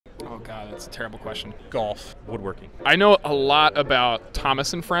God, that's a terrible question. Golf. Woodworking. I know a lot about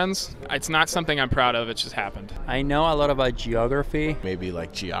Thomas and Friends. It's not something I'm proud of. It just happened. I know a lot about geography. Maybe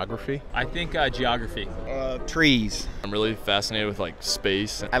like geography. I think geography. Trees. I'm really fascinated with like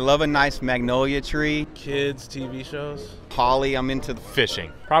space. I love a nice magnolia tree. Kids, TV shows. Holly, I'm into the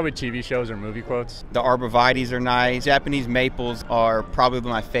Fishing. Probably TV shows or movie quotes. The arborvitaes are nice. Japanese maples are probably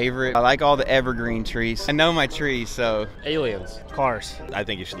my favorite. I like all the evergreen trees. I know my trees, so. Aliens. Cars. I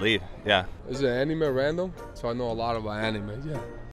think you should leave. Yeah. Is it anime random? So I know a lot about anime, yeah.